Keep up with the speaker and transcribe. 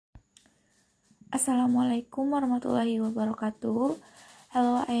Assalamualaikum warahmatullahi wabarakatuh.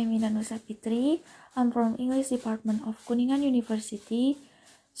 Hello, I am Indah Nur Sapitri. I'm from English Department of Kuningan University.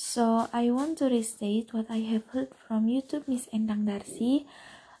 So, I want to restate what I have heard from YouTube Miss Endang Darsih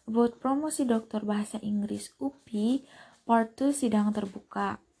about Promosi Doktor Bahasa Inggris Upi Part 2 Sidang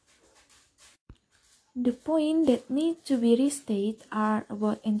Terbuka. The points that need to be restated are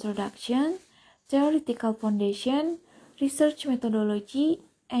about introduction, theoretical foundation, research methodology,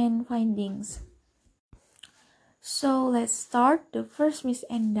 and findings. So let's start. The first Miss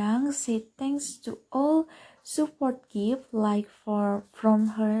Endang said thanks to all support given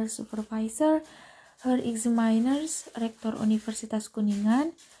from her supervisor, her examiners, Rektor Universitas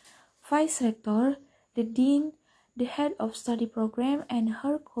Kuningan, Vice Rector, the Dean, the head of study program, and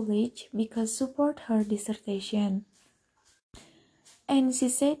her college because support her dissertation. And she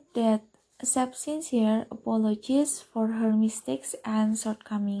said that accept sincere apologies for her mistakes and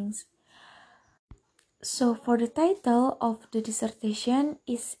shortcomings. So for the title of the dissertation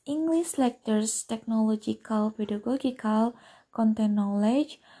is English Lectures Technological Pedagogical Content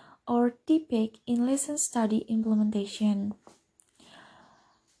Knowledge or TPEC in Lesson Study Implementation.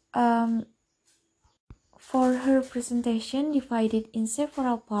 For her presentation divided in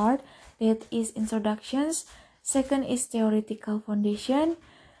several parts, that is introductions, second is theoretical foundation,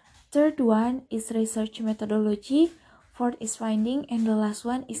 third one is research methodology, fourth is finding, and the last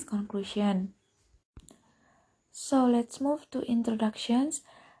one is conclusion. So let's move to introductions.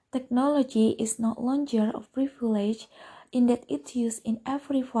 Technology is no longer a privilege in that its use in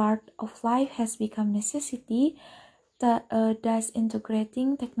every part of life has become necessity, thus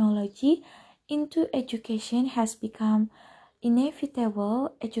integrating technology into education has become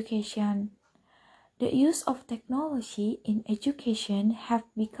inevitable education. The use of technology in education have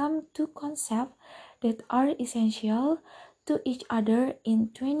become two concepts that are essential to each other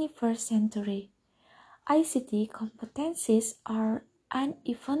in 21st century. ICT competencies are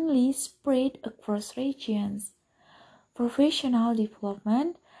unevenly spread across regions. Professional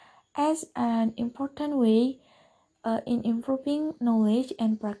development as an important way in improving knowledge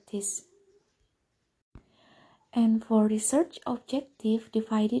and practice. And for research objective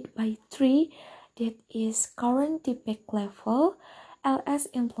divided by 3, that is current TPEC level, LS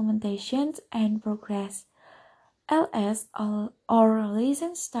implementations and progress. LS or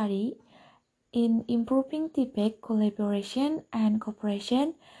lesson study in improving TPEC collaboration and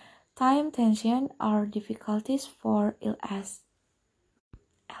cooperation, time tension or difficulties for LS.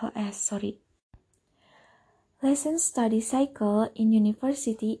 Lesson study cycle in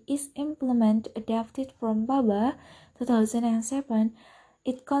university is implemented adapted from BABA 2007.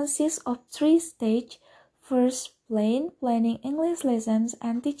 It consists of 3 stages. First, planning English lessons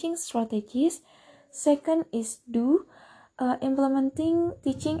and teaching strategies. Second is implementing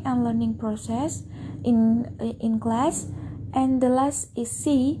teaching and learning process in class. And the last is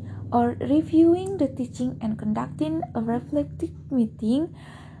C, or reviewing the teaching and conducting a reflective meeting.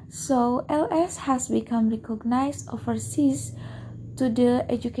 So LS has become recognized overseas to the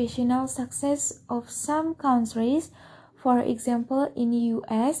educational success of some countries. For example, in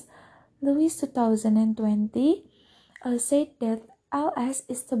US, Lewis 2020 said that LS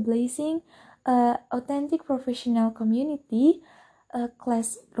is establishing an authentic professional community.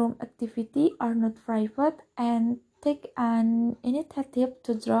 Classroom activity are not private and take an initiative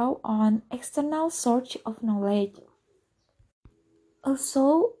to draw on external source of knowledge.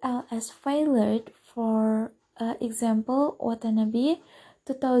 Also, LS failed, for example, Watanabe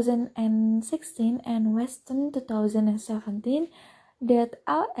 2016 and Weston 2017, that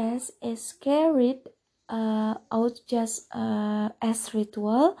LS is carried out just as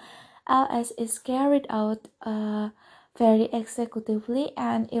ritual. LS is carried out very executively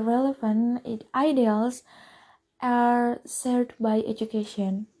and irrelevant ideals are shared by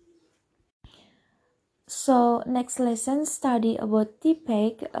education. So next lesson study about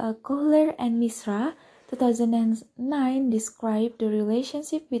TPEC, Kohler and Misra 2009 describe the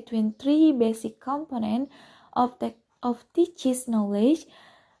relationship between 3 basic components of teaches knowledge.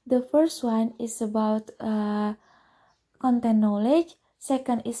 The first one is about content knowledge,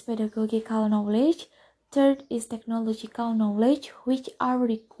 second is pedagogical knowledge, third is technological knowledge, which are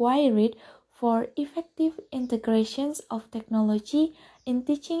required for effective integrations of technology in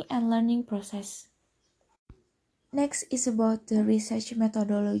teaching and learning process. Next is about the research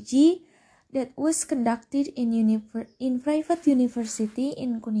methodology that was conducted in private university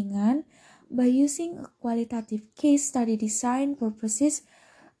in Kuningan by using a qualitative case study design purposive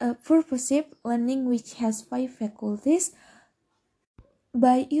learning, which has 5 faculties.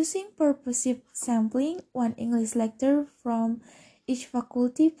 By using purposive sampling, one English lecture from Each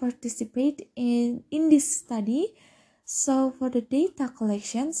faculty participate in this study. So for the data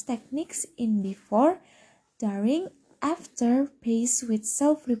collections techniques in before, during, after, paced with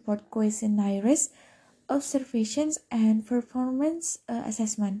self-report questionnaires, observations, and performance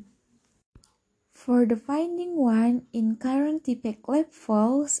assessment. For the finding one, in current TPEC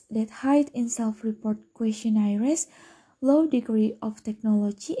levels that hide in self-report questionnaires, low degree of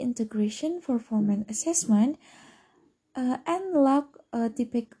technology integration performance assessment, and lack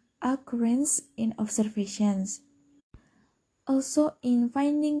TPEC occurrence in observations. Also in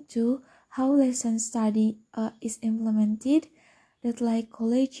finding two, how lesson study is implemented, that like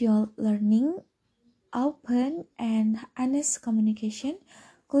collegial learning, open and honest communication,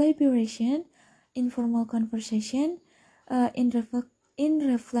 collaboration, informal conversation, in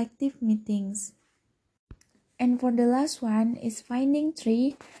reflective meetings. And for the last one is finding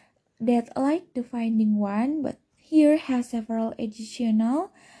three, that like the finding one, but here has several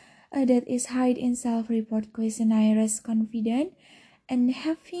additional that is hide in self-report questionnaires confident and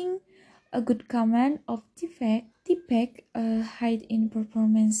having a good command of defect hide in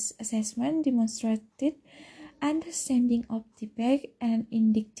performance assessment demonstrated understanding of defect and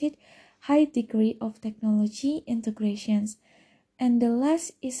indicated high degree of technology integrations. And the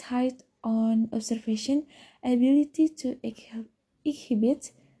last is hide on observation ability to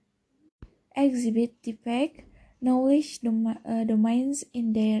exhibit defect knowledge domains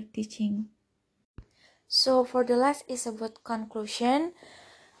in their teaching. So for the last is about conclusion.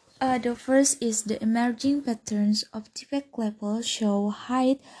 The first is the emerging patterns of defect level show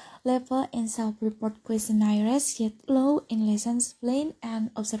high level in self-report questionnaires yet low in lessons planned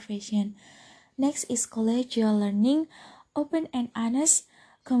and observation. Next is collegial learning, open and honest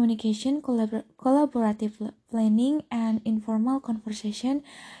communication, collaborative planning, and informal conversation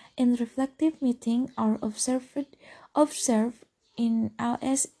in reflective meeting are observed in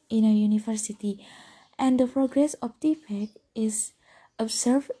LS in a university. And the progress of defect is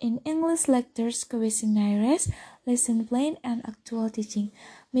observed in English lectures, questionnaires, lesson plan, and actual teaching.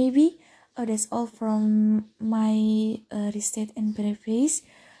 Maybe that's all from my Restate and Paraphase.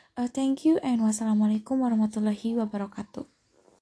 Thank you and wassalamualaikum warahmatullahi wabarakatuh.